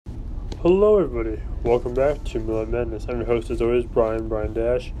Hello everybody, welcome back to Moonlight Madness. I'm your host as always, Brian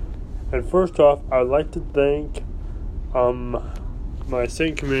Dash. And first off, I would like to thank my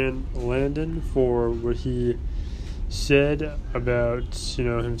second command, Landon, for what he said about,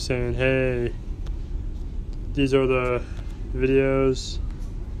 him saying, hey, these are the videos,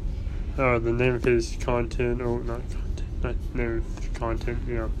 the name of his content,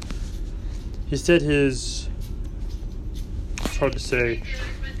 He said his, it's hard to say.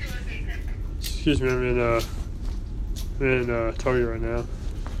 Excuse me, I'm in Target right now.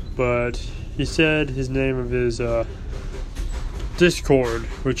 But he said his name of his Discord,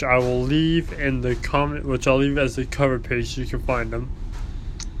 which I will leave in the comment, which I'll leave as the cover page so you can find them.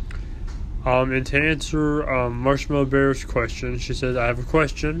 And to answer Marshmallow Bear's question, she said, I have a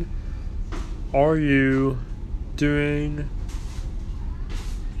question. Are you doing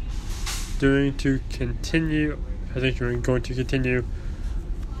to continue, I think you're going to continue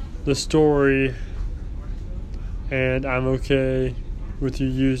the story, and I'm okay with you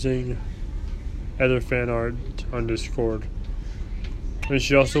using other fan art on Discord. And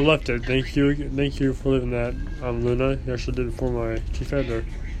she also left it. Thank you for leaving that, Luna. You actually did it for my chief editor.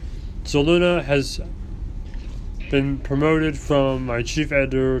 So Luna has been promoted from my chief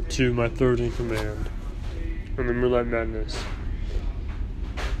editor to my third in command in the Moonlight Madness.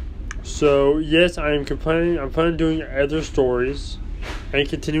 So yes, I'm planning on doing other stories and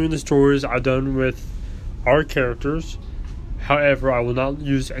continuing the stories I've done with our characters. However, I will not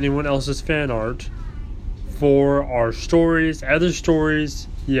use anyone else's fan art for our stories. Other stories,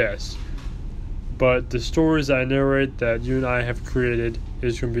 yes. But the stories I narrate that you and I have created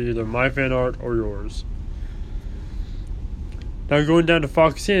is going to be either my fan art or yours. Now going down to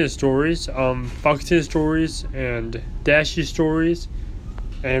Foxina stories. Foxina stories and Dashy stories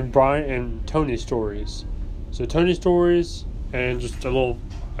and Brian and Tony stories. So Tony stories and just a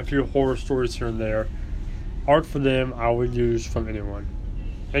few horror stories here and there. Art for them I would use from anyone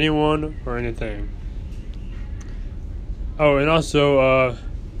or anything. Oh, and also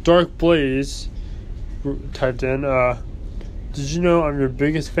Dark Blaze typed in, did you know I'm your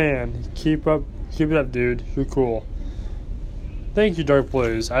biggest fan? Keep it up, dude. You're cool. Thank you, Dark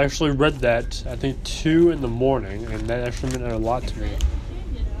Blaze. I actually read that I think 2 in the morning, and that actually meant a lot to me.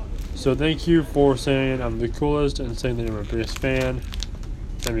 So thank you for saying I'm the coolest and saying that you're my biggest fan.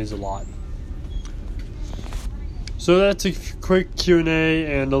 That means a lot. So that's a quick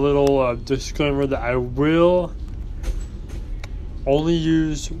Q&A and a little disclaimer that I will only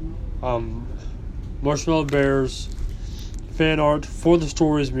use Marshmallow Bear's fan art for the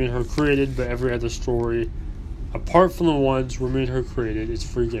stories me and her created, but every other story, apart from the ones where me and her created, is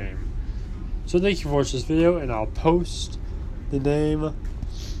free game. So thank you for watching this video, and I'll post the name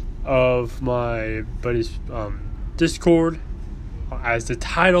of my buddy's Discord as the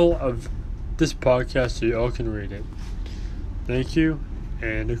title of this podcast so you all can read it. Thank you,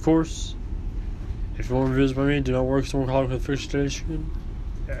 and of course, if you want reviews by me, do not work someone called with Fiction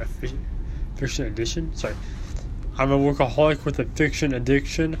Edition. Sorry. I'm a workaholic with a fiction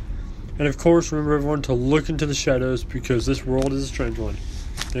addiction. And of course, remember everyone to look into the shadows because this world is a strange one.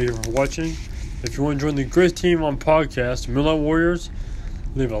 Thank you for watching. If you want to join the greatest team on podcast, Moonlight Warriors,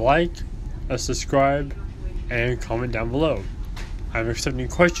 leave a like, a subscribe, and comment down below. I'm accepting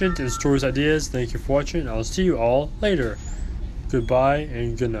questions and stories ideas. Thank you for watching. I'll see you all later. Goodbye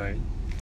and good night.